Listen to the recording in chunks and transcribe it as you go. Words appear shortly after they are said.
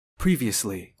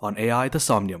Previously on AI the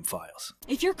Somnium files.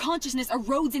 If your consciousness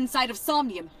erodes inside of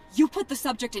Somnium, you put the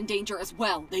subject in danger as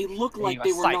well. They look like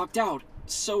they were knocked out,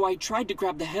 so I tried to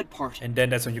grab the head part. And then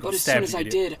that's when you got stabbed. But as soon as I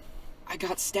did, I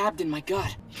got stabbed in my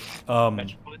gut.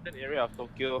 Metropolitan area of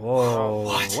Tokyo. Whoa,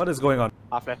 what is going on?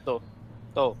 Half left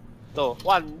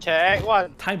one check,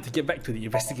 one. Time to get back to the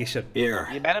investigation. Here,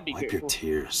 You better be wipe your grateful.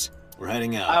 tears. We're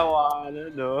heading I out. wanna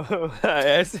know.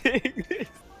 I see.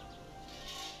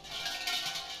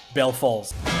 Bell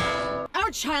falls.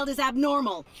 Our child is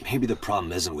abnormal. Maybe the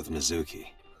problem isn't with Mizuki.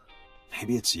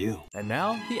 Maybe it's you. And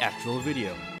now, the actual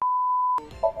video.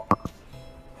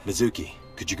 Mizuki,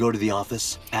 could you go to the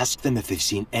office? Ask them if they've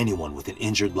seen anyone with an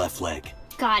injured left leg.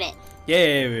 Got it.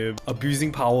 Yay,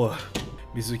 abusing power.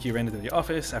 Mizuki ran into the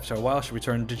office. After a while, she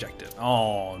returned dejected.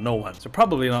 Oh, no one. So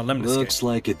probably not Lemon escape. Looks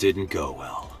like it didn't go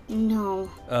well. No.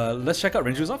 Let's check out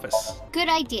Renju's office. Good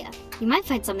idea. You might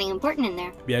find something important in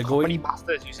there. We are How many going...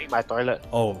 bastards using my toilet?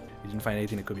 Oh, we didn't find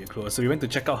anything that could be a clue. So we went to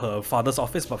check out her father's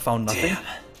office but found nothing. Damn,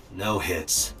 no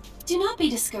hits. Do not be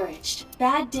discouraged.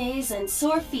 Bad days and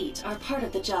sore feet are part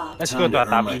of the job. Let's go Time to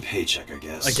to earn my Atami. paycheck, I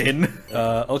guess. Again.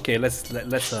 Okay, let's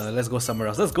go somewhere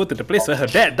else. Let's go to the place where her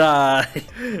dad died.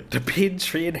 The pain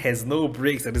train has no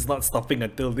brakes and is not stopping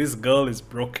until this girl is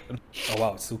broken. Oh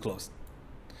wow, it's too close.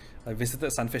 I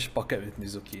visited Sunfish Pocket with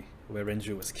Mizuki, where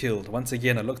Renju was killed. Once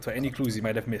again, I looked for any clues he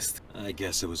might have missed. I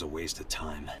guess it was a waste of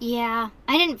time. Yeah,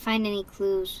 I didn't find any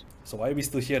clues. So why are we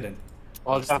still here then?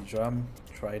 All It's the that. drum,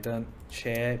 trident,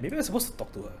 chair. Maybe we're supposed to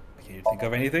talk to her. Can you think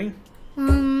of anything?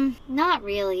 Not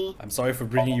really. I'm sorry for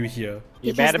bringing you here.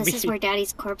 You Because better this be. is where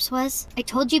Daddy's corpse was. I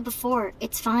told you before,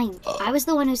 it's fine. I was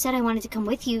the one who said I wanted to come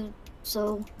with you,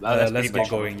 so... Let's get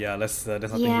going. Yeah, there's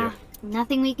nothing yeah, here.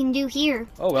 nothing we can do here.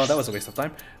 Oh well, that was a waste of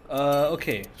time.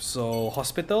 Okay, so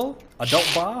hospital, adult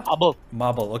bar, Bubble.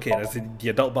 marble. Okay, that's the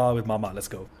adult bar with Mama. Let's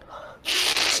go.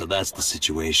 So that's the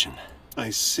situation.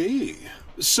 I see.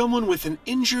 Someone with an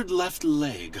injured left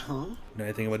leg, huh? Know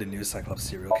anything about the new Cyclops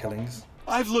serial killings?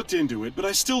 I've looked into it, but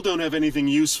I still don't have anything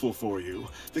useful for you.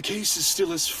 The case is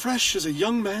still as fresh as a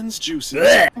young man's juices.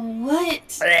 What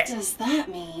does that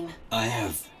mean? I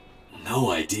have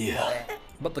no idea.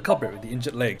 But the culprit with the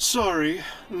injured leg. Sorry,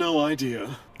 no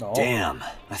idea. Oh. Damn,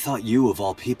 I thought you of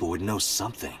all people would know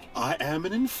something. I am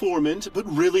an informant, but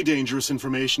really dangerous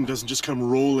information doesn't just come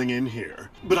rolling in here.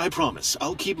 But I promise,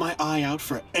 I'll keep my eye out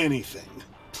for anything.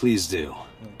 Please do.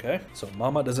 Okay, so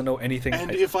Mama doesn't know anything.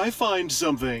 And if I find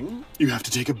something, you have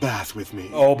to take a bath with me.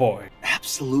 Oh boy.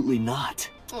 Absolutely not.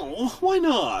 Oh, why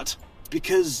not?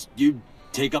 Because you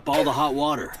take up all the hot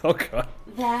water. Oh god.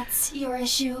 That's your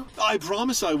issue? I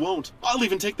promise I won't. I'll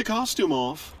even take the costume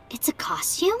off. It's a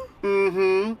costume?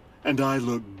 Mm-hmm. And I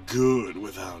look good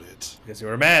without it. Guess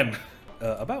you're a man.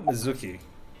 About Mizuki.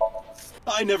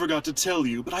 I never got to tell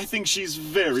you, but I think she's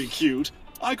very cute.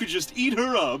 I could just eat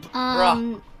her up.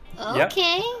 Yeah.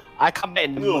 Okay. I come back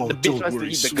and Oh, the bitch don't wants to worry,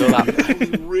 eat the girl up.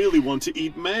 sweetie. I really want to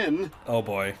eat men. Oh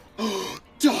boy.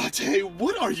 Date,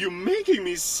 what are you making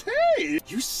me say?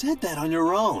 You said that on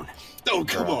your own. Oh,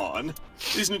 come on.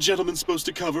 Isn't a gentleman supposed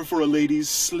to cover for a lady's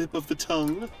slip of the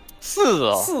tongue? 是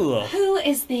哦。 是哦. Who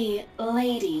is the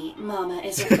lady Mama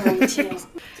is referring to?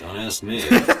 Don't ask me.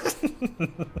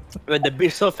 When the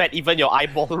bitch so fat, even your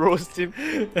eyeball roast him.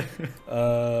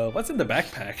 What's in the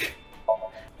backpack?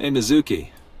 Hey Mizuki,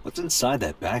 what's inside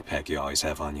that backpack you always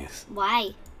have on you?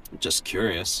 Why? I'm just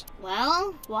curious.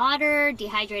 Well, water,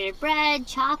 dehydrated bread,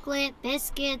 chocolate,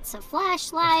 biscuits, a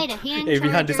flashlight, a hand Hey,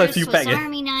 Rihan, charger, this time few Swiss pack, eh?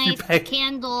 Army Few knife, a pack.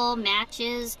 candle,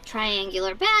 matches,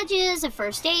 triangular badges, a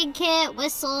first aid kit,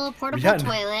 whistle, portable Rihan.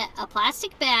 toilet, a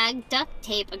plastic bag, duct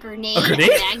tape, a grenade, A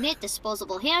grenade? magnet,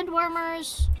 disposable hand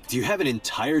warmers. Do you have an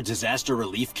entire disaster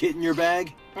relief kit in your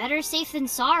bag? Better safe than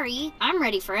sorry. I'm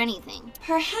ready for anything.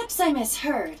 Perhaps I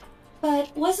misheard,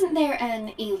 but wasn't there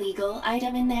an illegal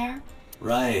item in there?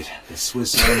 Right, the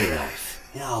Swiss Army knife.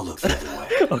 Yeah, I'll look the other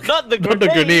way. Not the Not the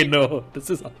grenade, no.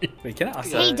 This is... Wait, can I ask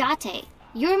Hey, Date,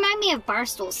 you remind me of bar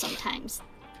stools sometimes.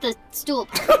 The stool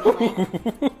part, in a way.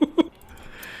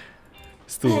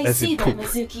 Stool, I as see in that poop.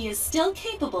 Mizuki is still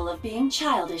capable of being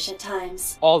childish at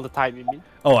times. All the time, you mean?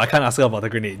 Oh, I can't ask her about the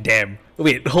grenade. Damn.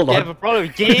 Wait, hold You on. have a problem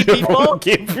with gay people?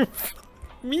 Game.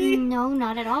 Me? No,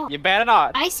 not at all. You better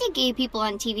not. I see gay people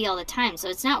on TV all the time, so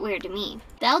it's not weird to me.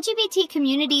 The LGBT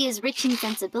community is rich in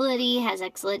sensibility, has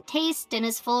excellent taste, and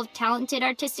is full of talented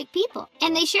artistic people.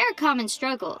 And they share a common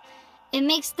struggle. It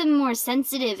makes them more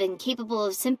sensitive and capable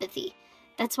of sympathy.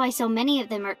 That's why so many of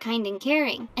them are kind and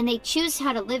caring, and they choose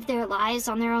how to live their lives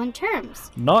on their own terms.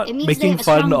 Not It means they making have a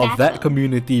fun strong of that backbone.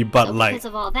 community, but So like... because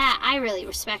of all that, I really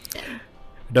respect them.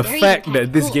 The They're fact even that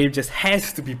kinda this cool. game just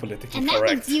has to be politically And that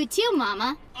correct. means you too,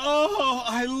 Mama. Oh,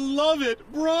 I love it!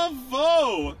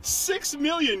 Bravo! 6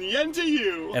 million yen to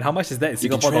you! And how much is that in You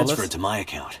can Singapore transfer dollars? it to my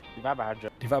account. Divide by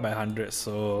 100. Divide by 100,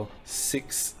 so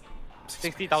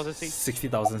 60,000 Sing.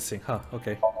 60,000 Sing. Huh,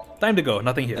 okay. Time to go,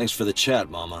 nothing here. Thanks for the chat,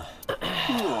 Mama.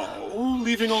 Oh,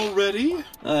 leaving already?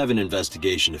 I have an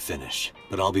investigation to finish,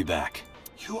 but I'll be back.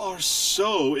 You are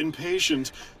so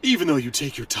impatient, even though you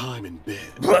take your time in bed.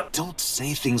 Don't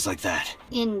say things like that.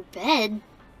 In bed?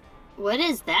 What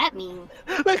does that mean?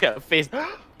 Look at her face.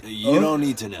 You don't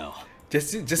need to know.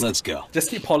 Just Let's go. Just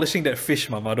keep polishing that fish,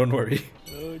 Mama, don't worry.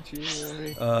 Oh,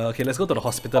 gee. Okay, let's go to the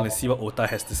hospital and see what Ota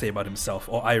has to say about himself.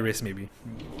 Or Iris, maybe.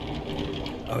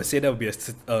 I would say that would be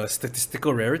a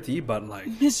statistical rarity, but like...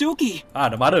 Mizuki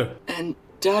the mother. and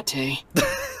Date.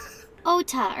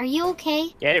 Ota, are you okay?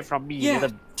 Get it from me. Yeah,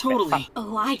 little totally.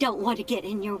 Oh, I don't want to get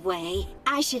in your way.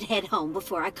 I should head home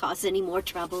before I cause any more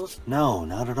trouble. No,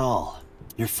 not at all.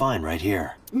 You're fine right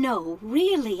here. No,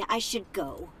 really, I should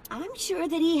go. I'm sure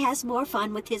that he has more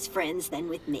fun with his friends than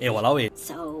with me. Eh, walao eh.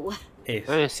 So,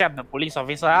 Eh, Sam the police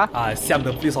officer. Ah, Siam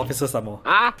the police officer some more.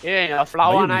 yeah, a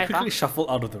flower But you knife. quickly shuffle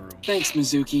out of the room. Thanks,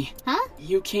 Mizuki. Huh?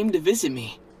 You came to visit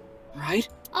me, right?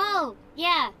 Oh,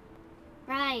 yeah.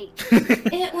 Right.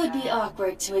 It would be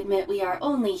awkward to admit we are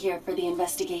only here for the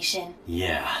investigation.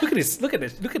 Yeah. Look at this, look at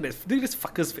this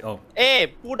fucker's face. Oh, Hey,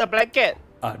 put a blanket.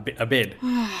 a bed.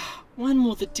 When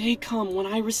will the day come when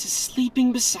Iris is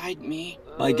sleeping beside me?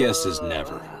 My guess is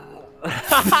never.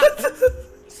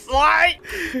 Slide.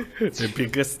 The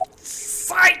biggest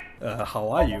sight! How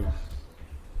are you?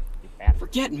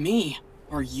 Forget me.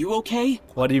 Are you okay?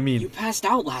 What do you You mean? passed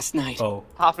out last night. Oh.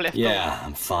 Half left. Yeah,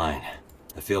 I'm fine.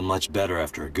 I feel much better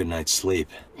after a good night's sleep.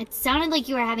 It sounded like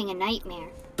you were having a nightmare.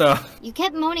 Duh. You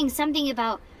kept moaning something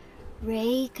about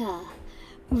Reika.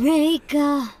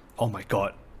 Reika. Oh my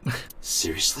god.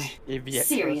 Seriously?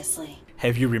 Seriously.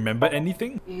 Have you remembered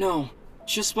anything? No,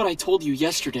 just what I told you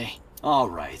yesterday.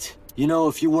 Alright. You know,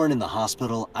 if you weren't in the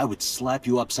hospital, I would slap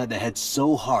you upside the head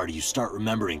so hard you start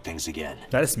remembering things again.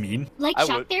 That's mean. Like I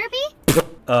shock would. therapy?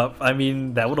 I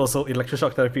mean, that would also,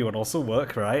 electroshock therapy would also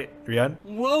work, right, Rian?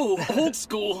 Whoa, old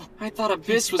school. I thought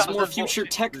Abyss was more future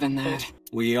tech than that.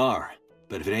 We are.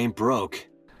 But if it ain't broke,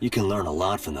 you can learn a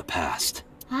lot from the past.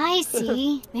 I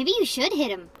see. Maybe you should hit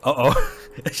him. Uh-oh.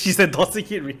 She's endorsing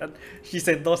it, Rian. She's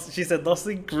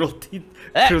endorsing cruelty,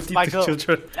 That's cruelty my to girl.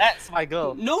 children. That's my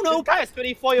girl. No, This guy is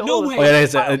 24 years No old. way.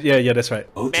 Oh yeah, yeah, that's right.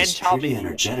 Otis child pretty baby.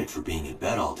 energetic for being in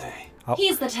bed all day.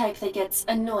 He's the type that gets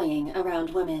annoying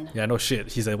around women. Yeah, no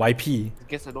shit. He's a YP. It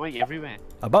gets annoying everywhere.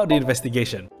 About the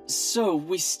investigation. So,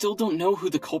 we still don't know who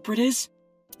the culprit is?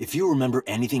 If you remember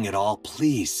anything at all,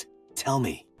 please, tell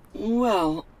me.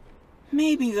 Well,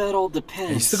 maybe that all You're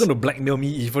depends. still gonna blackmail me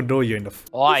even though you're in the...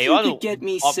 Oh, If you you want could to get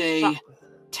me, obstruct- say,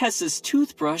 Tessa's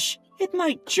toothbrush, it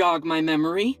might jog my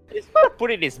memory. It's gonna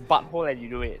put it in his butthole and you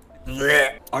do it.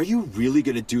 Are you really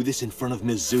gonna do this in front of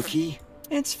Mizuki?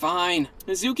 It's fine.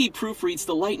 Mizuki proofreads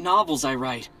the light novels I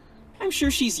write. I'm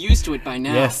sure she's used to it by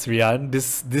now. Yes, Rian.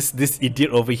 This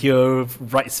idiot over here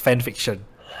writes fanfiction.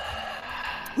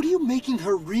 What are you making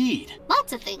her read?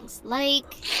 Lots of things, like...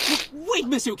 Wait,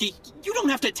 Mizuki, you don't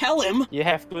have to tell him. You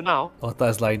have to now. Ota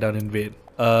is lying down in bed.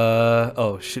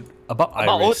 Oh shit. About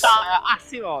About Iris. Ota,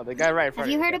 ask him, the guy right in front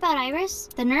Have you of heard about Iris?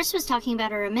 The nurse was talking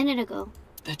about her a minute ago.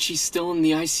 That she's still in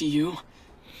the ICU?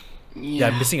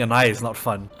 Yeah, missing an eye is not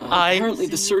fun. Apparently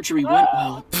the surgery went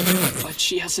well, but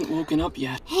she hasn't woken up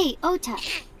yet. Hey, Ota.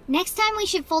 Next time we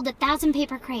should fold 1,000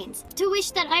 paper cranes to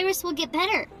wish that Iris will get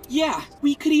better. Yeah,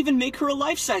 we could even make her a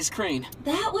life-size crane.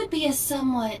 That would be a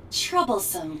somewhat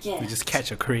troublesome You gift. just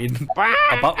catch a crane.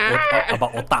 about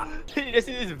Ota. This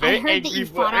is very I heard that angry you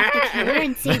fought off the killer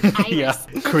and saved Iris. Yeah,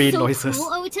 That's crane so noises.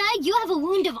 cool, Ota. You have a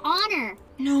wound of honor.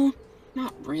 No,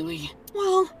 not really.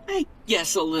 Well, I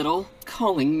guess a little.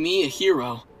 Calling me a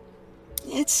hero.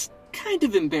 It's kind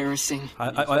of embarrassing.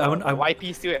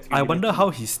 YP still at I wonder how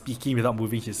he's speaking without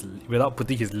without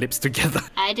putting his lips together.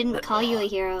 I didn't call you a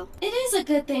hero. It is a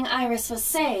good thing Iris was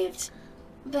saved,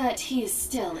 but he's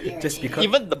still irritating. Just because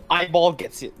Even the eyeball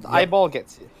gets it. The eyeball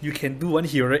gets it. you can do one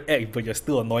heroic act, but you're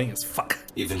still annoying as fuck.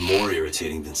 Even more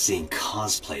irritating than seeing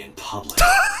cosplay in public.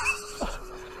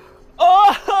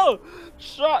 Oh!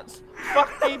 Shots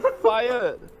fucking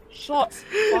fired. Shots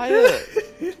fired.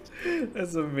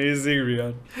 That's amazing,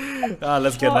 Rian.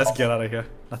 Let's get out of here.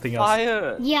 Nothing else.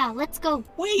 Fired. Yeah, let's go.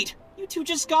 Wait, you two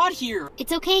just got here.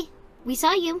 It's okay. We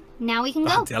saw you. Now we can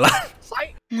go.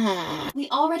 Psych. We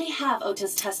already have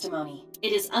Ota's testimony.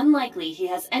 It is unlikely he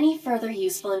has any further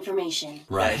useful information.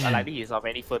 Right. Unlikely is of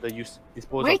any further use.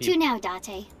 Dispose Where of to him. now,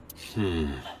 Date?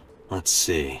 Let's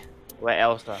see. Where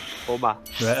else? Home.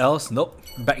 Where else? Nope.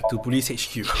 Back to police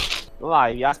HQ. No lah,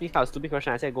 if you ask me kind of stupid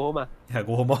question, I said go home. Yeah,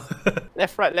 go home.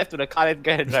 Left, right, left to the car, then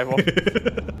go ahead and drive off.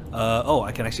 Oh,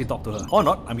 I can actually talk to her. Or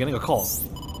not, I'm getting a call.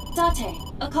 Date,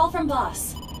 a call from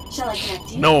boss. Shall I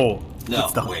connect you? No! No,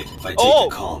 It's done. wait. If I take Oh!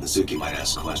 the call, Mizuki might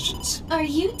ask questions. Are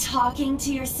you talking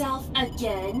to yourself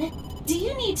again? Do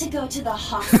you need to go to the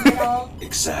hospital?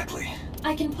 Exactly.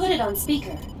 I can put it on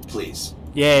speaker. Please.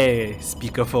 Yay!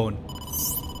 Speakerphone.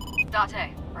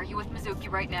 Date, are you with Mizuki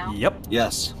right now? Yep.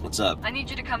 Yes, what's up? I need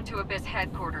you to come to Abyss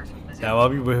headquarters with Mizuki. Yeah, well,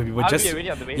 we were Are just... we already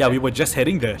on the way Yeah, there? we were just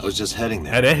heading there. I was just heading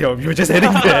there. And then we were just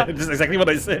heading there. Just exactly what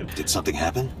I said. Did something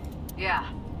happen? Yeah,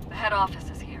 the head office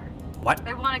is here. What?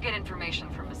 They want to get information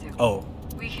from Mizuki. Oh.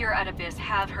 We here at Abyss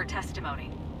have her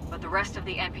testimony, but the rest of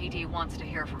the MPD wants to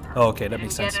hear from her. Oh, okay, that They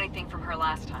makes didn't sense. get anything from her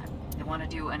last time. They want to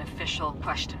do an official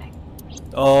questioning.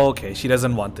 Oh, okay, she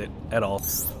doesn't want it at all.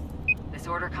 This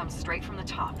order comes straight from the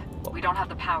top. We don't have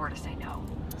the power to say no.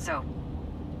 So,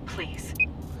 please.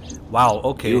 Wow,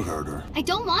 okay. You heard her. I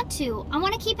don't want to. I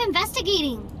want to keep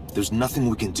investigating. There's nothing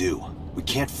we can do. We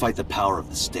can't fight the power of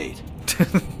the state.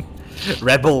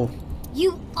 Rebel.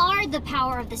 You are the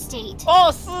power of the state.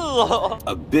 Oh, 是哦.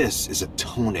 Abyss is a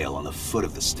toenail on the foot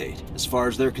of the state. As far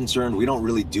as they're concerned, we don't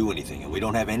really do anything, and we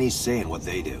don't have any say in what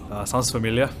they do. Sounds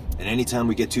familiar. And anytime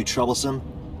we get too troublesome,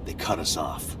 they cut us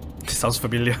off. Sounds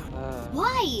familiar.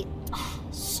 Why?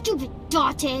 Stupid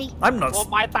Date. I'm not... 我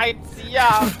买台机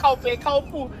啊，靠北靠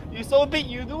步 you so big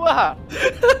you do 啊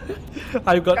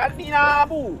I got... 赶紧啊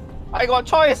不 I got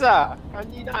choice 啊赶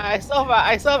紧啊 I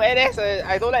serve NS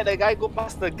I don't let the guy go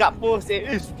past the guard post say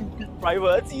stupid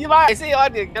private 鸡巴 I say you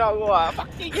want to cannot go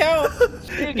fucking hell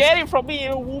you get it from me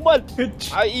you woman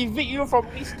I evict you from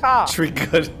this car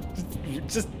Triggered.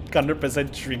 Just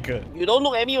 100% triggered. you don't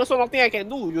look at me also nothing I can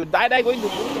do you die going to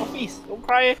police office don't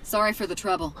cry Sorry for the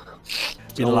trouble.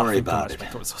 Been Don't worry laughing too about much, it. my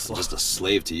throat is so I'm sore. just a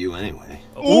slave to you anyway.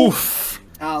 Oof!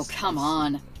 Oh, come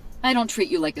on. I don't treat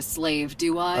you like a slave,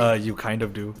 do I? You kind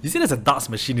of do. You see there's a darts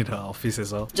machine in her office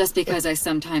as well. Just because I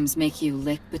sometimes make you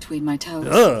lick between my toes.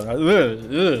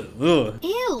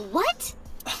 Ew, what?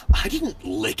 I didn't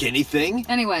lick anything.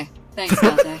 Anyway, thanks,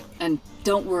 Date. And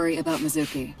don't worry about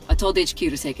Mizuki. I told HQ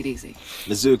to take it easy.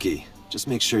 Mizuki, just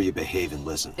make sure you behave and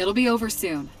listen. It'll be over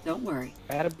soon. Don't worry.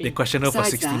 They question her for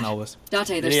Besides 16 that, hours.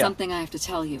 Date, there's Yeah. something I have to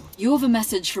tell you. You have a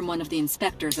message from one of the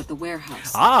inspectors at the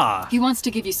warehouse. Ah! He wants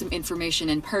to give you some information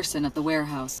in person at the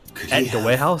warehouse. Could At he the have-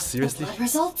 warehouse? Seriously? Blood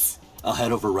results? I'll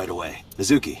head over right away.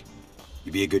 Mizuki,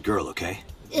 you be a good girl, okay?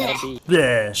 Ugh.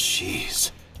 Yeah.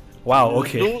 Jeez. Wow,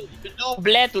 okay. do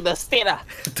Blair to the state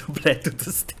To blend to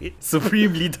the state.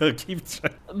 Supreme leader keeps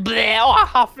trying. Blair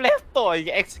half left you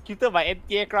get executed by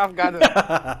anti-aircraft gun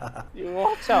you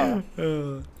watch out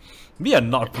We are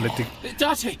not politic.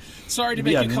 Date, sorry to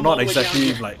We make are you come all not the way down exactly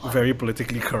here. like very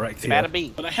politically correct better here.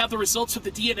 be But I have the results of the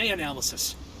DNA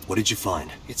analysis. What did you find?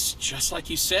 It's just like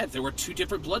you said. There were 2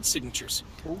 different blood signatures.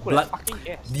 who could Blood- have fucking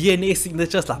guessed DNA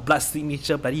signatures like blood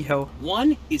signature, bloody hell.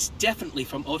 One is definitely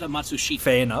from Oda Matsushita.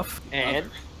 Fair enough. and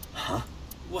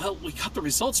Well, we got the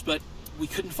results, but we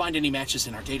couldn't find any matches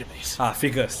in our database. Ah,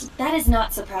 figures. That is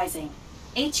not surprising.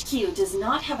 HQ does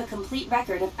not have a complete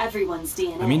record of everyone's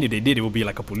DNA. I mean, if they did, it would be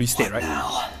like a police state, right?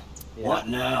 Now. What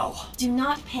now? Do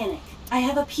not panic. I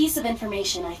have a piece of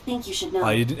information I think you should know.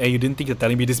 You didn't think you're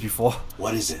telling me this before?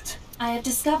 What is it? I have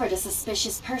discovered a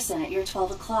suspicious person at your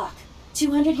 12 o'clock.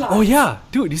 200 yards. Oh yeah,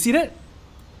 dude, you see that?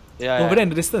 yeah, Over there in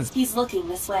the distance. He's looking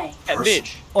this way. That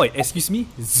bitch Oh, excuse me?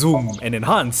 Zoom and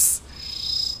enhance.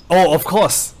 Oh, of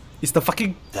course. It's the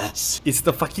fucking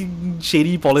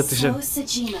shady politician. So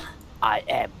Sejima. I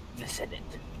am the Senate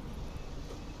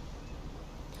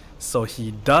So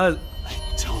he does. I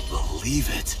don't believe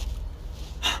it.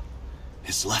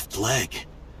 His left leg.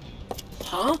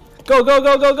 Huh? Go, go,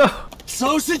 go, go, go!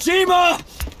 So Sejima!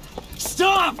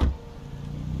 Stop!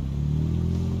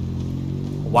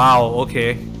 Wow,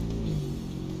 okay.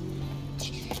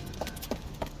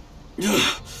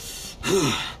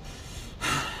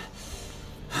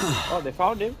 oh they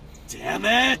found him Damn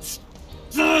it!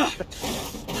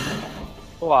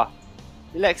 wow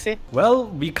relax eh Well,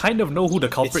 we kind of know who the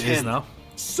culprit It's is him. now.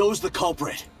 So's the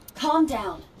culprit. Calm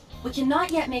down. We cannot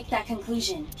yet make that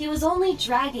conclusion. He was only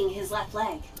dragging his left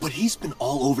leg. But he's been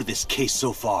all over this case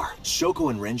so far. Shoko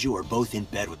and Renju are both in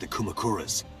bed with the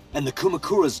Kumakuras. And the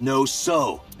Kumakuras know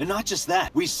So. And not just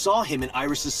that, we saw him in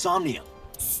Iris's Somnium.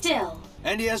 Still,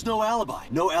 And he has no alibi.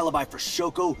 No alibi for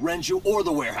Shoko, Renju, or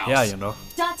the warehouse. Yeah, you know.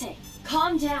 Date,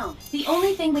 calm down. The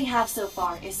only thing we have so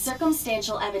far is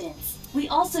circumstantial evidence. We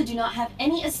also do not have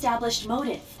any established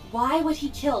motive. Why would he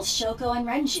kill Shoko and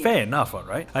Renji? Fair enough,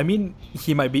 right? I mean,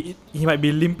 he might be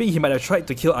limping. He might have tried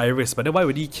to kill Iris, but then why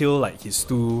would he kill like his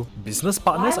two business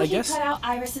partners? Why would I guess. he cut out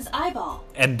Iris's eyeball?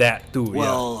 And that too.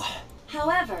 Well,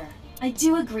 However, I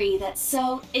do agree that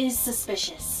So is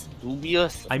suspicious.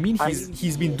 Dubious. I mean,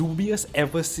 he's been dubious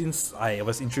ever since I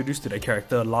was introduced to the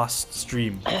character last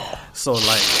stream. So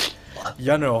like,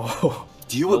 you know.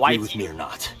 do you agree with me or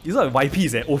not? He's not YP,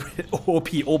 he's an OP,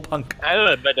 old punk. I don't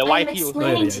know, but the I am YP also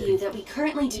explaining to you that we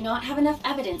currently do not have enough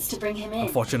evidence to bring him in.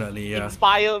 Unfortunately, yeah.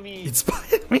 inspire me.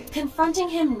 Inspired me. Confronting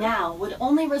him now would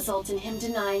only result in him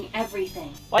denying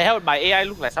everything. Why the hell would my AI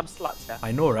look like some sluts? Yeah?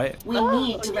 I know, right? We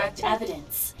need direct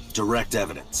evidence. Direct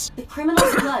evidence. The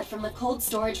criminal's blood from the cold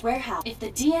storage warehouse. If the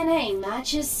DNA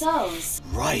matches So's,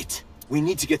 Right. We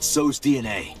need to get So's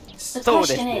DNA. the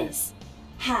question is,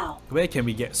 how? Where can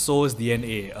we get So's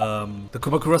DNA? The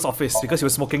Kumakura's office, because he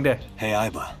was smoking there. Hey,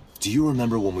 Aiba. Do you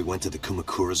remember when we went to the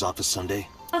Kumakura's office Sunday?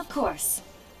 Of course.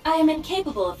 I am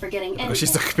incapable of forgetting anything.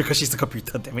 Because she's the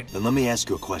computer, damn it. Then let me ask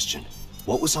you a question.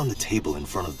 What was on the table in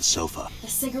front of the sofa? The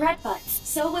cigarette butts.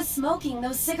 So was smoking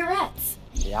those cigarettes.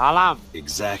 Yeah lah.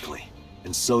 Exactly.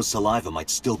 And So's saliva might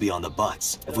still be on the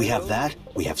butts. If we have that,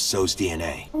 we have So's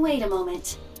DNA. Wait a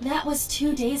moment. That was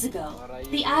 2 days ago.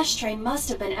 The ashtray must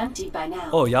have been emptied by now.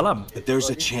 Oh, yalam. But there's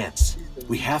a chance.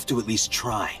 We have to at least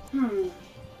try.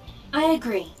 I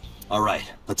agree.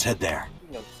 Alright, let's head there.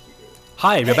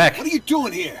 Hi, we're back. What are you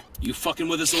doing here? You fucking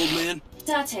with us, old man?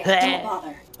 Date, don't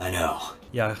bother. I know.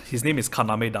 Yeah, his name is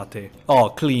Kaname Date. Oh,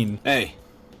 clean. Hey,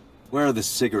 where are the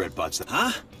cigarette butts?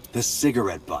 Huh? The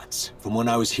cigarette butts, from when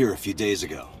I was here a few days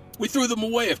ago. We threw them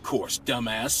away, of course,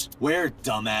 dumbass. Where,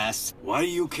 dumbass? Why do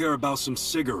you care about some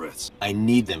cigarettes? I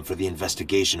need them for the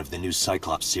investigation of the new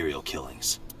Cyclops serial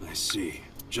killings. I see.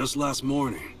 Just last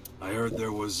morning, I heard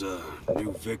there was a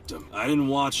new victim. I didn't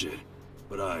watch it,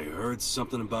 but I heard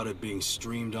something about it being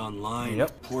streamed online.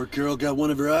 Yep. Poor girl got one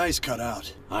of her eyes cut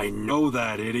out. I know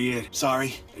that, idiot.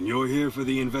 Sorry. And you're here for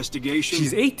the investigation?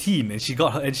 She's 18 and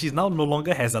she's now no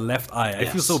longer has a left eye. I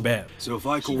feel so bad. So if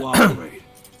I cooperate,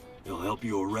 you'll help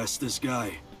you arrest this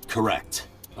guy? Correct.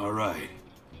 All right.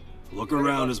 Look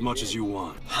around as much as you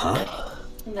want. Huh?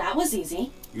 That was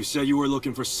easy. You said you were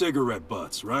looking for cigarette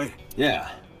butts, right? Yeah,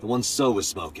 the one So was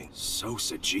smoking. So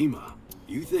Sejima,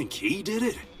 you think he did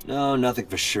it? No, nothing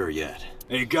for sure yet.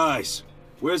 Hey guys,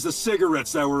 where's the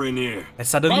cigarettes that were in here? And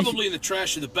suddenly, Probably in the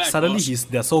trash in the back, suddenly boss.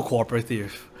 they're so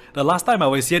cooperative. The last time I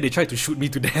was here, they tried to shoot me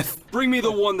to death. Bring me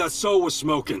the one that So was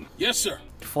smoking. Yes, sir.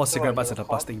 4 cigarette butts in a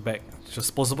plastic bag.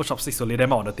 Disposable chopsticks to lay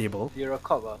them out on the table. You're a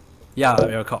cop. Yeah,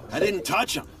 you're a cop. I didn't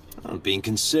touch him. I'm being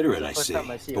considerate, I see.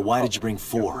 But why did you bring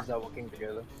 4?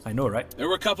 I know, right? There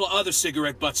were a couple of other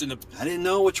cigarette butts in the... I didn't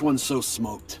know which one So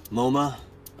smoked. MoMA?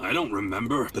 I don't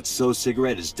remember. But So's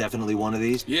cigarette is definitely one of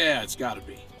these? Yeah, it's gotta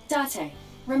be. Date,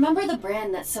 remember the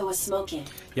brand that So was smoking?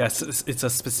 Yeah, it's a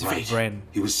specific brand.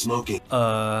 He was smoking.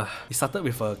 It started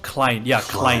with a Klein. Yeah,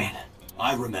 Klein.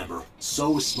 I remember. So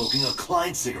was smoking a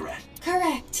Klein cigarette.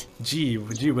 Correct. Gee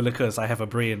willikers, I have a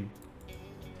brain.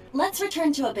 Let's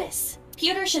return to Abyss.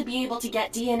 Pewter should be able to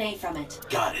get DNA from it.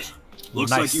 Got it.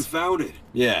 Looks Nice. like you found it.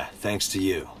 Yeah, thanks to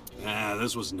you. Ah,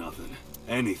 this was nothing.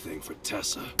 Anything for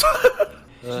Tessa.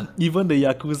 Even the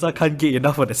Yakuza can't get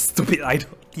enough of the stupid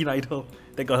teen idol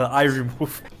that got her eye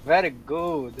removed. Very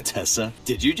good. Tessa?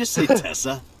 Did you just say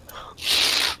Tessa?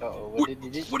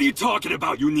 What are you talking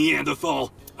about, you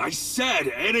Neanderthal? I said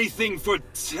anything for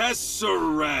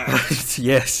Tesseract.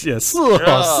 yes.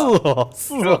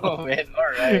 Oh man,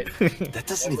 alright. That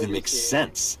doesn't even make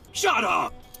sense. Shut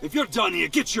up! If you're done here,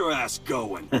 get your ass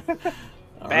going.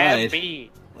 Alright,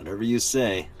 Bambi. whatever you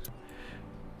say.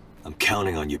 I'm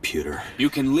counting on you, Pewter. You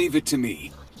can leave it to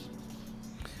me.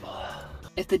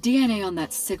 If the DNA on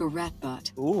that cigarette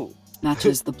butt Ooh.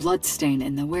 matches the bloodstain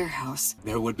in the warehouse,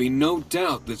 There would be no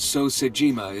doubt that So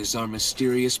Sejima is our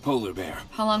mysterious polar bear.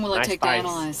 how long will it Nice take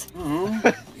spice. to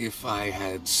analyze? If I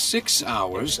had 6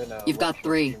 hours, You've got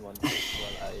 3.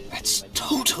 that's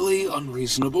totally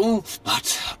unreasonable.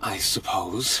 But I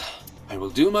suppose I will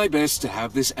do my best to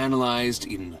have this analyzed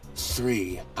in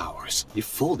 3 hours. You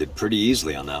folded pretty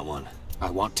easily on that one. I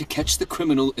want to catch the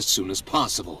criminal as soon as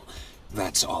possible.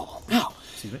 That's all. Now,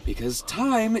 because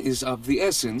time is of the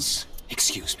essence,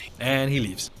 excuse me. And he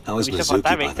leaves. How was Permission for Mizuki,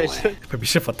 time by the way? extension.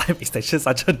 Permission for time extension,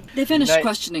 Sergeant. They finished Right.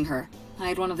 questioning her. I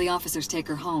had one of the officers take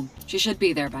her home. She should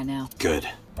be there by now. Good.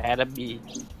 Better be.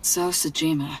 So,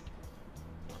 Sejima.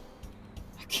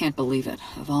 I can't believe it,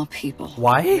 of all people.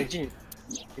 Why? Imagine.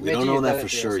 We don't know that for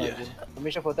sure yet.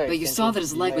 But you saw that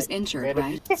his leg was injured,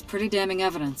 right? It's pretty damning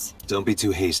evidence. Don't be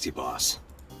too hasty, boss.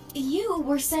 You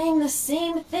were saying the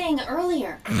same thing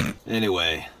earlier.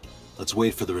 Anyway, Let's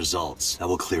wait for the results. That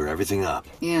will clear everything up.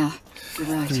 Yeah, you're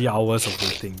right. 3 hours of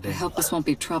waiting. I Damn. hope this won't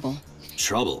be trouble.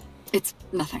 Trouble? It's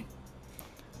nothing.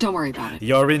 Don't worry about it.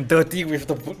 You're in dirty with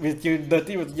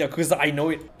Yakuza, I know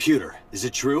it. Pewter, is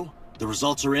it true? The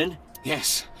results are in?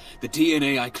 Yes. The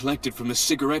DNA I collected from the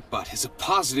cigarette butt is a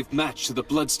positive match to the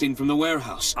bloodstain from the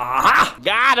warehouse. Aha!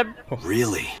 Got him!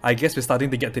 Really? I guess we're starting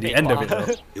to get to the end of it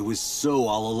though. It was so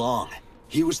all along.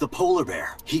 He was the polar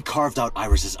bear. He carved out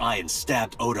Iris's eye and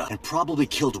stabbed Oda, and probably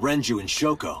killed Renju and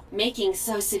Shoko. Making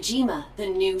So Sejima the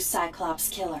new Cyclops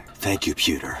killer. Thank you,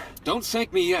 Pewter. Don't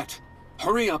thank me yet.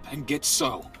 Hurry up and get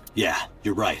So. Yeah,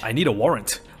 you're right. I need a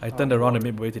warrant. I turned around and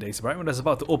midway to the exit. Right when I was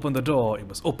about to open the door, it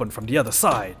was opened from the other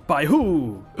side. By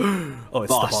who? Oh,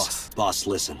 it's the boss. Boss,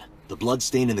 listen. The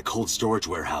bloodstain in the cold storage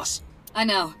warehouse. I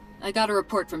know. I got a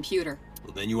report from Pewter.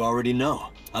 Well, then you already know.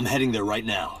 I'm heading there right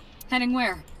now. Heading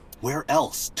where? Where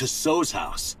else? To So's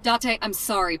house. Date, I'm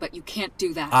sorry, but you can't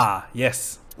do that. Ah,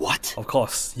 yes. What? Of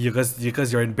course.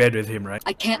 Because you're in bed with him, right?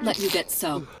 I can't let you get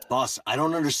So. Boss, I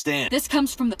don't understand. This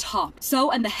comes from the top.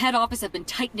 So and the head office have been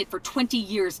tight-knit for 20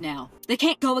 years now. They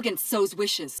can't go against So's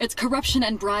wishes. It's corruption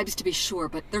and bribes to be sure,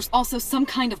 but there's also some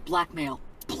kind of blackmail.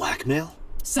 Blackmail?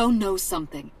 So knows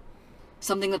something.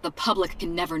 Something that the public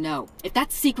can never know. If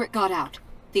that secret got out,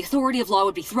 the authority of law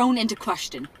would be thrown into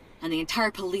question, and the entire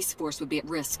police force would be at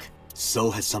risk. So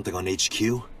has something on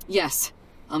HQ? Yes,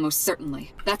 almost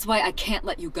certainly. That's why I can't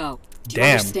let you go. Do you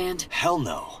Damn. understand? Hell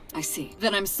no. I see.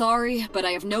 Then I'm sorry, but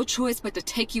I have no choice but to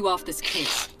take you off this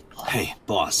case. Hey,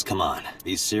 boss, come on. Are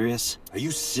you serious? Are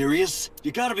you serious?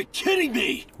 You gotta be kidding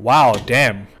me! Wow,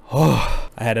 damn. Oh,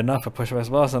 I had enough. I pushed my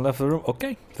boss and left the room.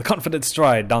 Okay. The confident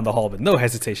stride down the hall with no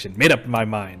hesitation. Made up my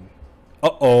mind.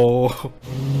 Uh-oh.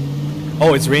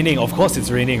 Oh, it's raining. Of course it's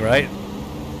raining, right?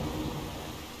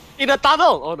 In a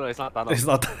tunnel! Oh no, it's not tunnel. It's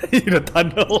not in a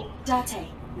tunnel. Date,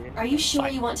 are you sure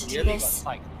you want to do this?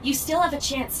 You still have a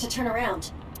chance to turn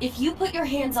around. If you put your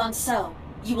hands on So,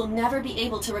 you will never be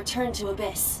able to return to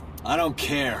Abyss. I don't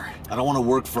care. I don't want to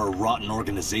work for a rotten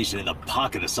organization in the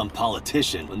pocket of some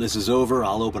politician. When this is over,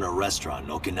 I'll open a restaurant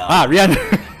in Okinawa. Ah, Rian.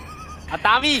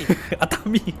 Atami!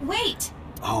 Atami. Wait!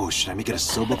 Oh, should I make it a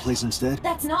soba place instead?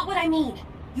 That's not what I mean.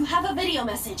 You have a video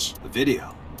message. A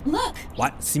video? Look!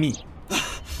 What? See me.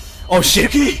 Oh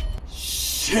shit!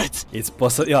 Shit! It's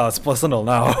personal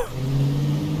now.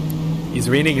 It's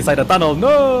raining inside the tunnel. No!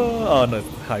 Oh no,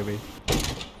 highway.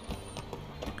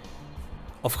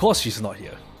 Of course she's not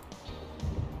here.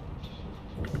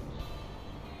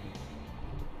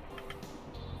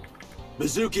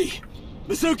 Mizuki!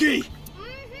 Mizuki!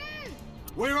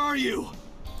 Where are you?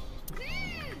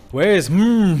 Where is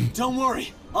Don't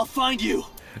worry, I'll find you.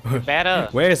 Better.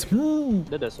 Where's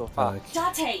The sofa.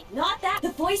 Date, not that.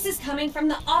 The voice is coming from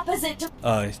the opposite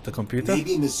it's the computer?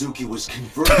 Maybe Mizuki was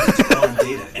converted to Tron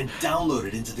data and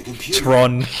downloaded into the computer.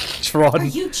 Tron. Are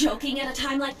you joking at a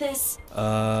time like this?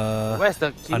 Where's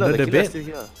the killer? Under the killer's bed? still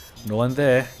here. No one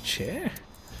there. Chair?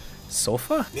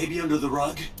 Sofa? Maybe under the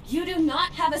rug? You do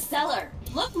not have a cellar.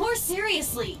 Look more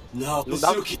seriously. No, Look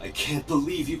up. Mizuki, I can't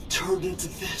believe you've turned into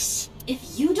this.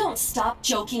 If you don't stop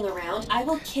joking around, I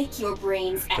will kick your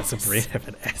brain's ass. Does a brain have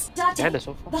an S? Date, Behind the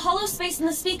sofa. the hollow space in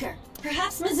the speaker.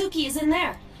 Perhaps Mizuki is in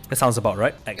there. That sounds about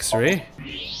right. X-ray.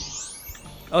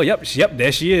 Oh, yep,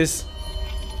 there she is.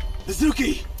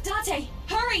 Mizuki! Date,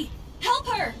 hurry! Help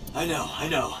her! I know.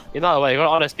 You know what? You're gonna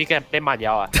on the speaker and play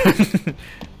Mangyao.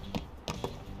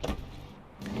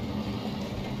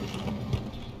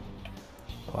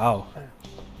 Wow.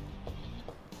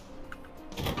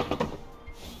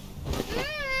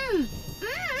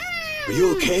 Are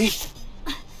you okay?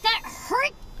 That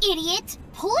hurt, idiot!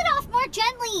 Pull it off more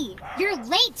gently! You're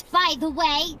late, by the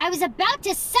way! I was about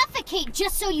to suffocate,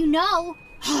 just so you know!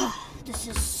 This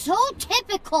is so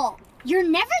typical! You're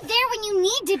never there when you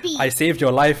need to be! I saved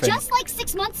your life and... Just like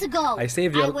 6 months ago! I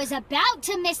saved your... I was about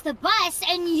to miss the bus,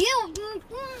 and you...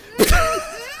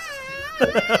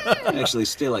 Actually,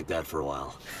 stay like that for a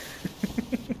while.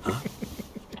 Huh?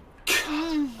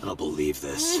 I don't believe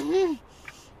this.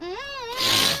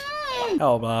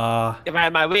 Oh, If I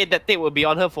had my way, that tape would be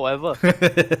on her forever.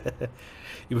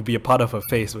 It would be a part of her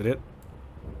face, would it?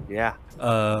 Yeah.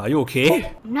 Are you okay?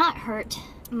 I'm not hurt.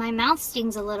 My mouth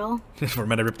stings a little.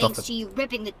 Remember, ripped off Thanks the... to you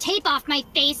ripping the tape off my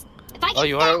face. If I get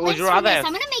you fat would lips you from rather this, have-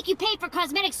 I'm gonna make you pay for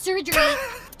cosmetic surgery.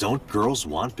 Don't girls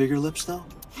want bigger lips, though?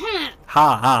 Ha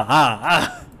ha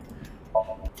ha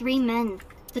 3 men.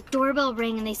 The doorbell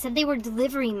rang and they said they were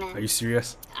delivery men. Are you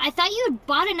serious? I thought you had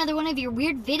bought another one of your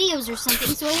weird videos or something,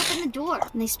 so I opened the door.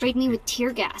 And they sprayed me with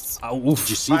tear gas. Did you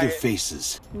see their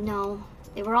faces? No,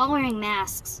 they were all wearing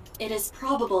masks. It is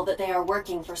probable that they are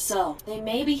working for So. They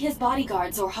may be his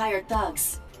bodyguards or hired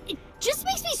thugs. just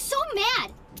makes me so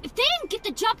mad. If they didn't get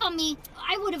the jump on me,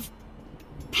 I would have...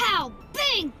 Pow!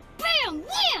 Bang! Bam!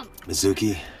 Wham!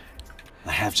 Mizuki,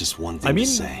 I have just one thing I mean,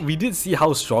 to say. we did see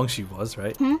how strong she was,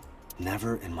 right?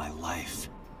 Never in my life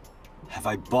have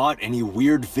I bought any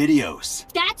weird videos.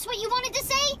 That's what you wanted to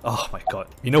say? Oh my god.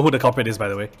 You know who the culprit is, by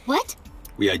the way? What?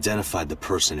 We identified the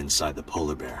person inside the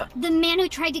polar bear. The man who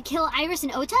tried to kill Iris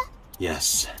and Ota?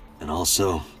 Yes, and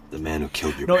also the man who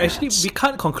killed your No, parents. actually, we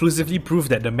can't conclusively prove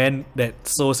that the man that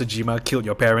saw Sejima killed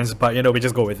your parents, but you know, we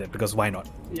just go with it, because why not?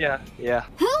 Yeah, yeah.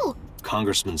 Who?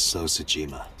 Congressman So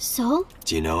Sejima. So?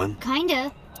 Do you know him?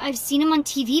 Kinda. I've seen him on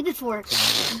TV before.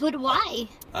 But why?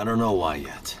 I don't know why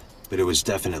yet, but it was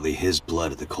definitely his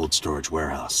blood at the cold storage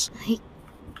warehouse. I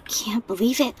can't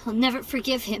believe it. I'll never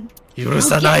forgive him. I'll get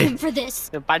Hirosanai! him for this.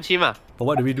 Then punch him ah. But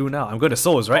what do we do now? I'm going to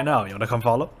So's right now. You wanna come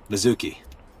follow? Mizuki,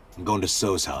 I'm going to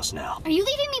So's house now. Are you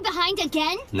leaving me behind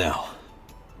again? No,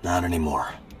 not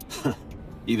anymore.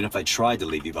 Even if I tried to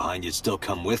leave you behind, you'd still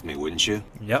come with me, wouldn't you?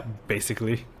 Yep,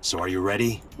 basically. So are you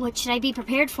ready? What should I be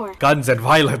prepared for? Guns and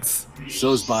violence.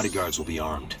 So's bodyguards will be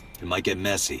armed. It might get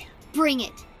messy. Bring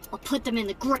it. I'll put them in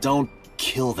the grip. Don't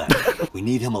kill them. We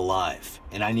need him alive,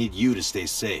 and I need you to stay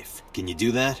safe. Can you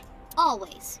do that?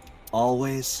 Always.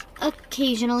 Always?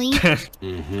 Occasionally.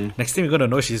 Next thing we're gonna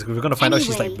know, we're gonna find out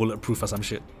she's like Anyway. bulletproof or some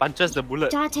shit. Punches the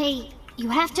bullet. Date, you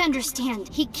have to understand.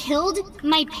 He killed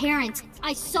my parents.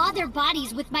 I saw their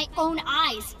bodies with my own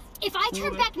eyes. If I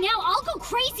turn back now, I'll go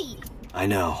crazy. I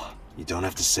know. You don't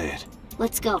have to say it.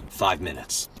 Let's go. 5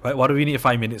 minutes. Right, what do we need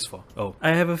 5 minutes for? Oh, I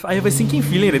have a sinking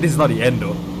feeling that this is not the end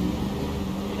though.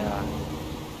 Yeah.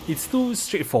 It's too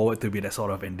straightforward to be that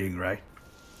sort of ending, right?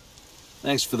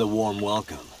 Thanks for the warm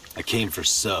welcome. I came for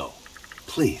So.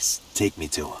 Please, take me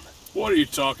to him. What are you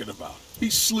talking about?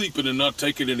 He's sleeping and not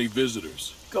taking any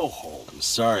visitors. Go home. I'm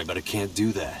sorry, but I can't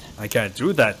do that. I can't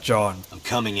do that, John. I'm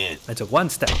coming in. I took one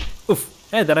step. Oof.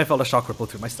 And then I felt a shock ripple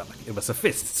through my stomach. It was a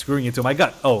fist screwing into my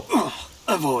gut. Oh.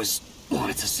 I've always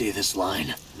wanted to see this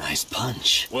line. Nice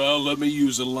punch. Well, let me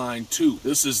use a line too.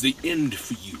 This is the end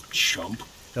for you, chump.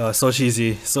 So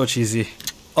cheesy. So cheesy.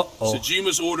 Uh-oh.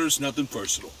 Sejima's orders, nothing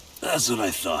personal. That's what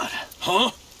I thought.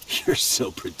 Huh? You're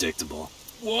so predictable.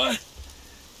 What?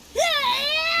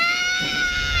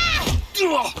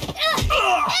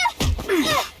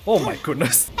 Oh my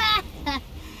goodness.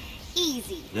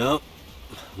 Easy. Nope.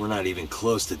 We're not even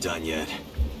close to done yet.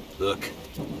 Look.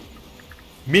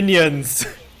 Minions.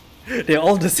 They're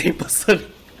all the same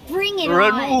person. Bring it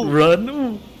Run. on.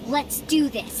 Run. Let's do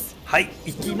this. Hi,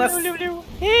 ikimasu.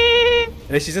 And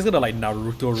then she's just gonna like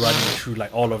Naruto run through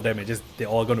like all of them and just they're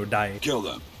all gonna die. Kill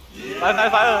them.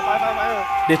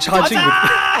 Fire. They're charging with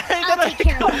I'll take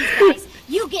care of these guys.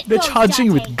 You get they're those, charging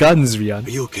Dante. with guns, Rian. Are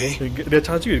you okay? They're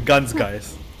charging with guns,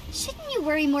 guys. Shouldn't you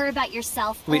worry more about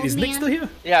yourself, Wait, old is Nick man? still here?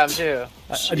 Yeah, I'm sure.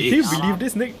 Can you believe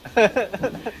this, Nick?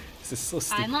 This is so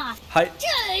stupid. I'm off. Hi.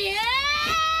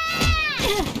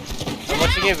 I'm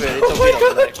watching it, but it's okay.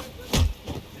 I'm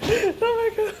like, Oh my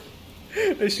god.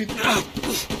 They shoot.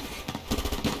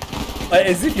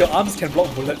 As if your arms can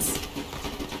block bullets.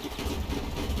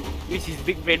 which is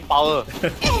big brain power.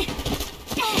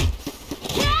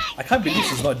 I can't believe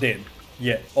she's not dead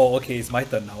yet. Oh, okay, it's my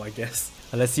turn now, I guess.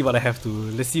 Let's see what I have to.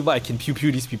 Let's see what I can pew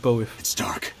pew these people with. It's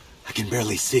dark. I can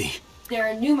barely see. There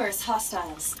are numerous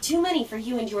hostiles. Too many for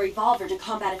you and your revolver to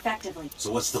combat effectively.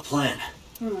 So what's the plan?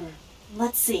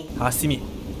 Let's see. Hasimi.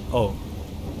 Oh.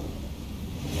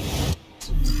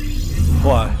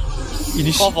 Wow.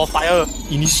 Call for fire.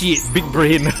 Initiate big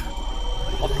brain.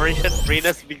 Operation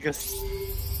Brainless Biggest.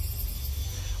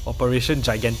 Operation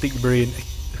Gigantic Brain.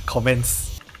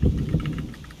 Commence.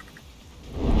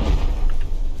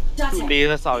 Date,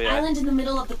 Lasers out, yeah. island in the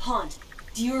middle of the pond.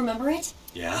 Do you remember it?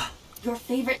 Yeah? Your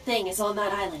favorite thing is on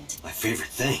that island. My favorite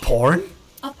thing. Porn?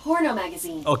 A porno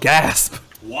magazine. Oh, gasp.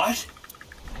 What?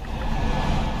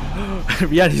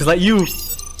 Yeah, he's like you.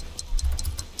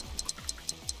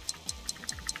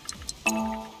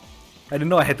 I didn't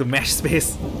know I had to mash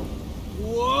space.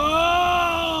 Whoa!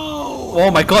 Oh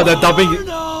my god, the dubbing.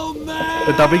 No, man!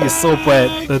 The dubbing is so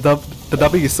bad. The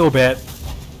dubbing is so bad.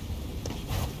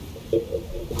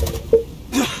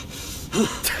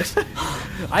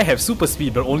 I have super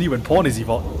speed, but only when porn is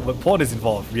involved. When porn is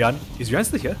involved. Rian, is Rian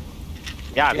still here?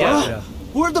 Yeah, yeah. Yeah.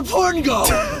 Where'd the porn go?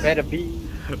 Better be.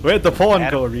 Where'd the porn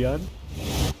go, Rian?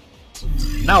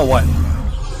 Now what?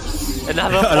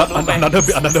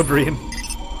 Another brain.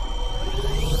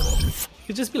 It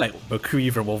could just be like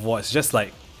McCree from Overwatch, just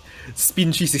like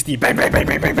spin 360, bang bang bang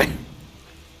bang bang bang.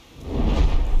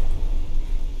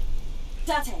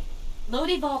 Date, Load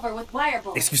evolver with wire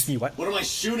bolts. Excuse me, what? What am I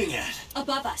shooting at?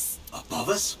 Above us. Above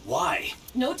us? Why?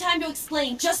 No time to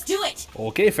explain, just do it!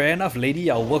 Okay, fair enough, lady.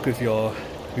 I'll work with your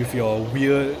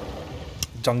weird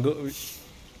jungle.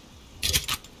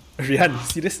 Rian,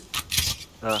 see this?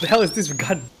 The hell is this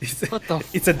gun? What the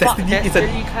it's a fuck?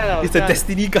 destiny. It's a gun.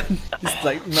 destiny gun. It's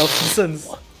like malfeasance.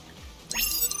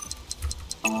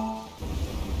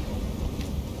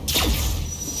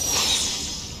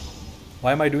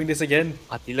 Why am I doing this again?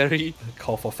 Artillery.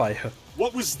 Call for fire.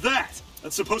 What was that?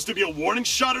 That's supposed to be a warning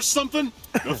shot or something?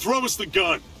 Now throw us the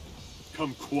gun.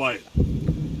 Come quiet.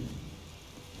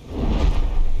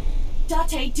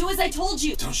 Date, do as I told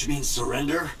you! Don't you mean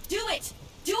surrender? Do it!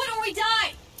 Do it or we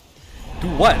die! Do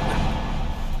what?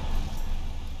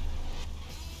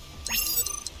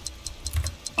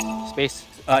 Space.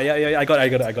 Yeah, I got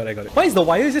it. Why is the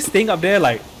wire just staying up there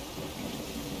like...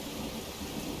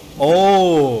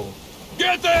 Oh!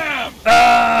 Get them!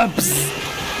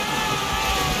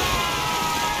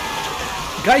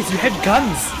 Guys, you have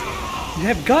guns! You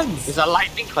have guns! It's a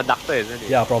lightning conductor, isn't it?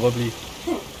 Yeah, probably.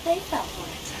 They fell for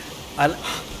it. I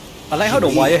like how the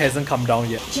wire hasn't come down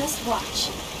yet. Just watch.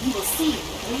 You will see in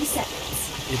 3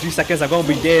 seconds. In 3 seconds, I'm gonna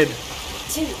be dead. 2,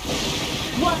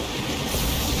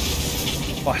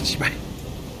 1. Watch my...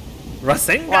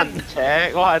 Rasengan! One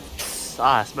check, one.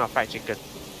 Ah, smell fried chicken.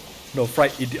 No,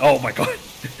 fried idiot. Oh my god.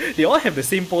 They all have the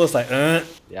same pose like,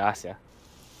 Yes, yeah.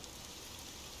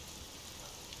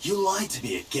 You lied to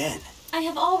me again. I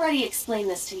have already explained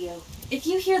this to you. If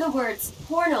you hear the words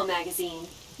porno magazine,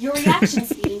 your reaction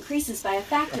speed increases by a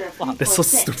factor of 3.6. That's so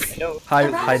stupid. No. Hi,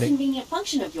 A rather hi, Nick. convenient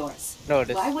function of yours. No,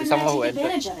 there's Why wouldn't someone I who take entered.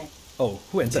 advantage of it? Oh,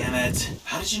 who entered? Damn it.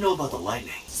 How did you know about the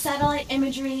lightning? Satellite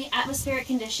imagery, atmospheric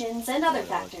conditions, and other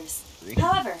factors.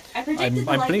 However, I predicted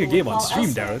the I'm playing a lightning game would on fall stream,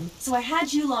 elsewhere, Darren. so I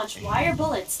had you launch wire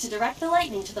bullets to direct the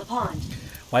lightning to the pond.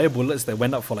 Wire bullets that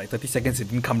went up for like 30 seconds, it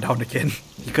didn't come down again.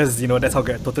 Because, you know, that's how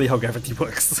totally how gravity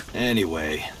works.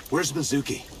 Anyway, where's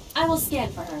Mizuki? I will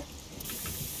scan for her.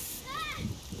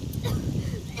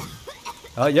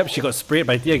 Oh, yep, she got sprayed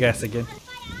by tear gas again.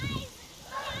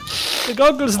 The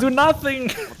goggles do nothing!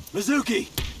 Mizuki!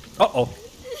 Uh-oh.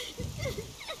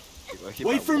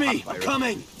 Wait for me! I'm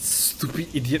coming!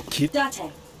 Stupid idiot kid. Date,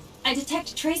 I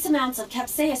detect trace amounts of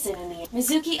capsaicin in the air.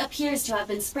 Mizuki appears to have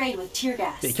been sprayed with tear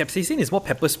gas. Hey, capsaicin is more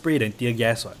pepper spray than tear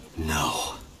gas, what?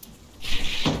 No.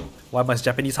 Why must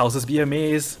Japanese houses be a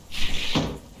maze?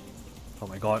 Oh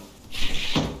my god.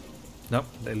 Nope,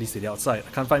 at least they're outside.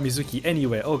 I can't find Mizuki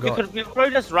anywhere. Oh We god. could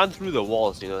probably just run through the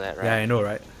walls, you know that, right? Yeah, I know,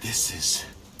 right? This is...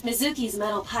 Mizuki's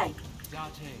metal pipe. Date,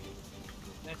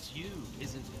 that's you,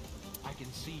 isn't it? I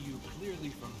can see you clearly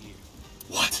from here.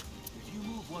 What? If you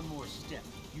move one more step,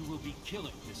 you will be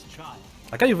killing this child.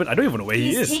 I don't even know where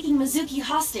he He's is. taking Mizuki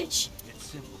hostage. It's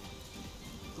simple.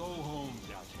 Go home,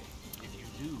 Date. If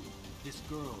you do, this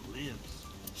girl lives.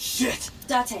 Shit!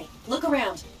 Date, look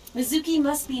around. Mizuki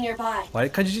must be nearby. Why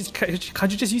can't you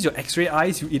just use your X-ray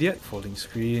eyes, you idiot? Folding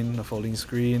screen, a folding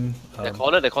screen. In the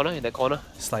corner.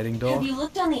 Sliding door. Have you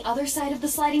looked on the other side of the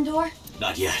sliding door?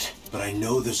 Not yet, but I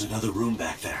know there's another room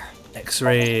back there.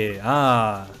 X-ray.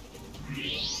 Ah,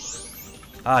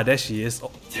 there she is.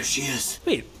 Oh, There she is.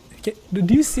 wait. Do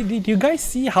you guys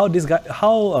see how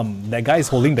that guy is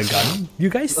holding the gun? Do you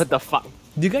guys? What the fuck?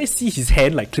 Do you guys see his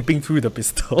hand like clipping through the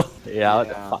pistol? Yeah, what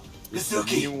the fuck?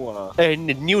 Mizuki! In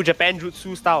the new Japan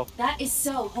jutsu style. That is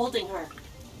so holding her.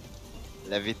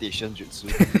 Levitation jutsu.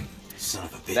 Son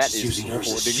of a bitch, That is is using her as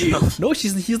a holding shield. No,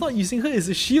 he's not using her as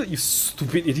a shield, you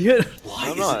stupid idiot.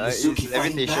 Why No, isn't it's Mizuki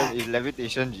fighting back?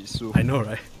 levitation jutsu. I know,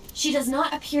 right? She does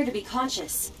not appear to be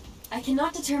conscious. I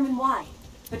cannot determine why,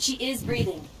 but she is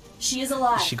breathing. She is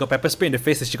alive. She got pepper spray in the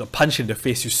face and she got punched in the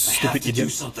face, you I have stupid to do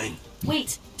idiot. something.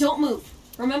 Wait, don't move.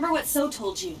 Remember what So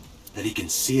told you. That he can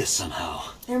see us somehow.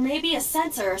 There may be a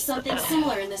sensor or something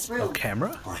similar in this A room.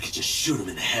 camera? Or I could just shoot him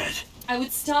in the head. I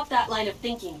would stop that line of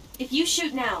thinking. If you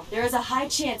shoot now, there is a high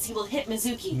chance he will hit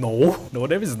Mizuki. No,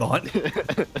 there is not.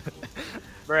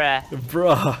 Bruh.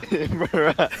 Bruh.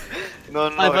 Bruh. No,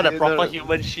 Not even a proper no,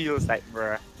 human shield, like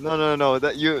bruh. no.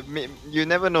 That you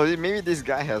never know. Maybe this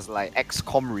guy has like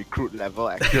XCOM recruit level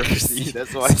accuracy.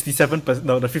 That's why. 67%.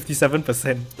 No, the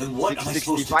 57%. Then what am I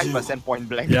supposed to do? 65% point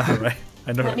blank. Yeah, right.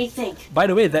 I know. Let Right? me think. By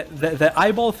the way, that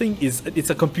eyeball thing it's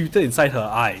a computer inside her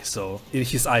eye. So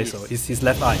his eye. So it's his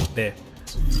left eye there.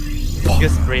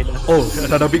 Biggest brain. Oh,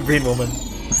 another big brain moment.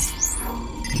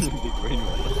 Big brain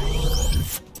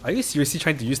moment. Are you seriously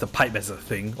trying to use the pipe as a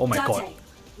thing? Oh my Date, god.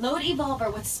 load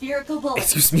evolver with spherical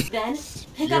bullets. Excuse me. Then,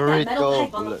 pick up that metal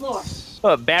pipe on the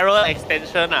floor. Barrel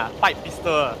extension, pipe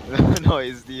pistol. No,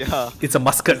 it's the It's a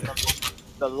musket.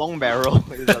 the long barrel.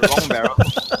 It's a long barrel.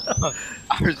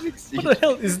 R16. What the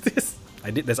hell is this?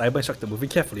 There's Iba instructed, moving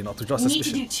carefully not to draw You need to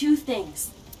suspicion. do two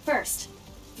things. First,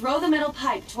 throw the metal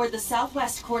pipe toward the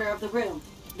southwest corner of the room.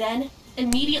 Then,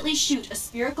 immediately shoot a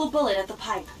spherical bullet at the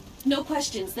pipe. No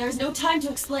questions, there is no time to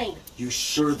explain. You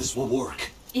sure this will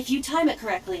work? If you time it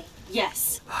correctly,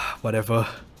 yes. Whatever.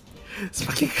 It's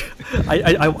fucking...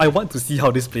 I want to see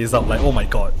how this plays out, like, oh my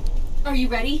god. Are you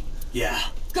ready? Yeah.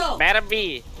 Go! Better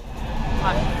be.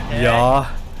 Yeah.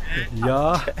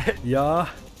 Yeah. Yeah.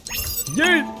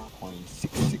 Yeah!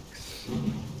 0.66.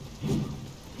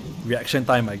 Reaction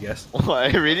time, I guess. Oh,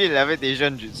 I really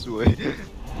levitation jutsu.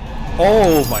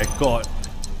 Oh my god.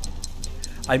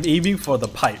 I'm aiming for the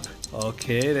pipe.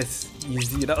 Okay, that's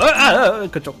easy.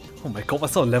 Good job. Oh my god,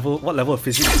 what level of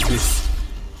physics is this?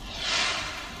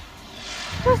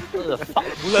 What the fuck?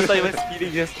 Bullets are even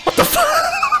speeding just. What the fuck?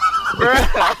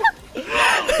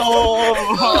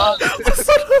 Oh,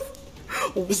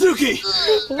 Mizuki!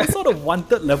 What sort of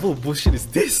wanted level of bullshit is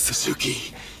this?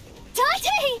 Mizuki!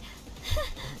 Dante!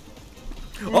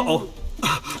 Uh-oh.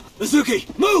 Mizuki,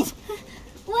 move!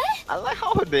 What? I like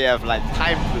how they have like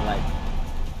time to like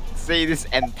say this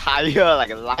entire like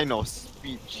line of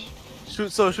speech.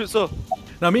 Shoot so, shoot so.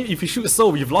 Now, I mean, if you shoot so,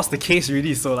 we've lost the case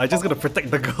already, so I just gotta protect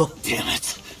the girl. Damn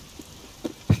it.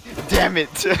 Damn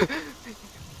it!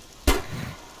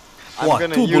 I'm Wow,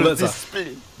 gonna 2 use bullets, this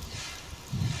split.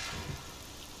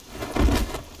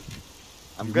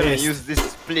 I'm gonna missed. use this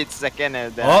split second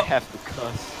and then Oh. I have to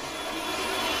curse.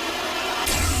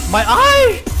 My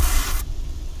eye!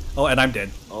 Oh, and I'm dead.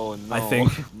 Oh no. I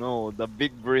think. No, the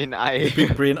big brain eye.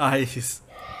 Big brain eyes.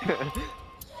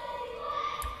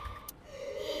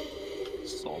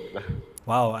 Sombra.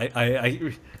 Wow,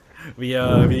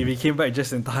 we came back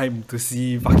just in time to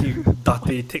see fucking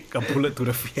Date take a bullet to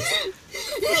the face.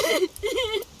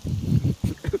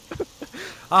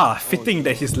 Fitting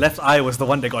that his left eye was the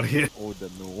one that got hit. Oh the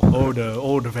no.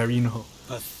 Oh the very no.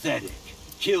 Pathetic.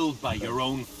 Killed by your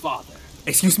own father.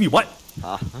 Excuse me, what?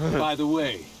 By the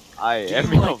way, I do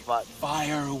am you your like father.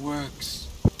 fireworks?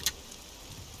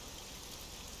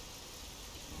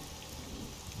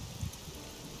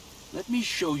 Let me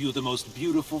show you the most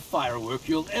beautiful firework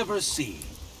you'll ever see.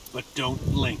 But don't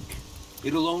blink.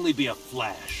 It'll only be a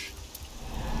flash.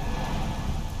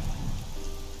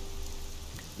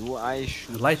 Do I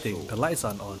shoot? The lighting, the lights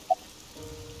aren't on.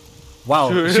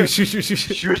 Wow, shoot. Shoot.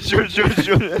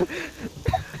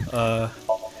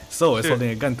 So it's holding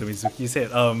a gun to Mizuki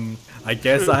said, I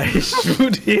guess I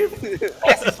shoot him.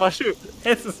 S is for shoot.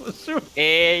 S is for shoot.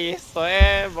 A is for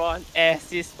airborne.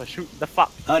 S is for shoot the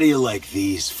fuck. How do you like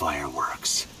these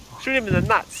fireworks? Shoot him in the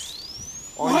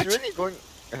nuts. Oh, he's really going.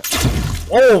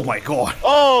 Oh my god.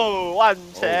 Oh, one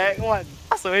check, one.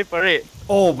 Pass away parade.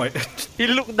 Oh my. He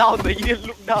looked down, the idiot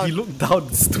looked down. He looked down,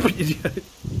 stupid idiot.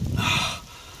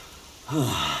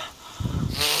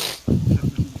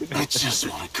 I just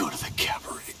want to go to the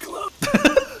cabaret club.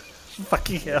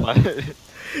 Fucking hell.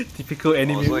 Typical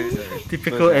anime. Also,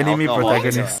 Typical he's an anime alcoholic,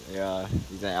 protagonist. Yeah,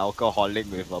 he's an alcoholic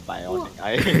with a bionic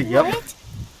eye. Yep. What?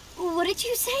 What did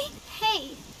you say?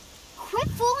 Hey, quit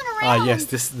fooling around. Yes,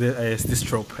 this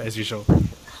trope as usual.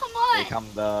 Come They on. come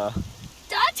the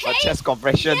Dante! chest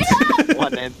compressions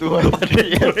 1 and 2 and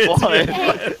 3 and 4 and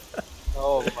 5.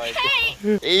 Oh my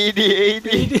god. 80.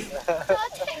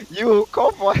 Dante! You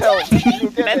call for help. You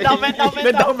get Man down, man down,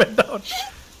 man down. Man down.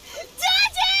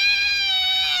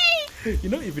 Dante! You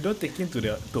know, if you don't take into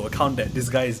account that this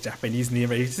guy is Japanese name,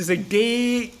 right? He's just saying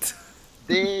date.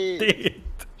 They Date.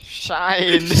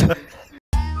 shine.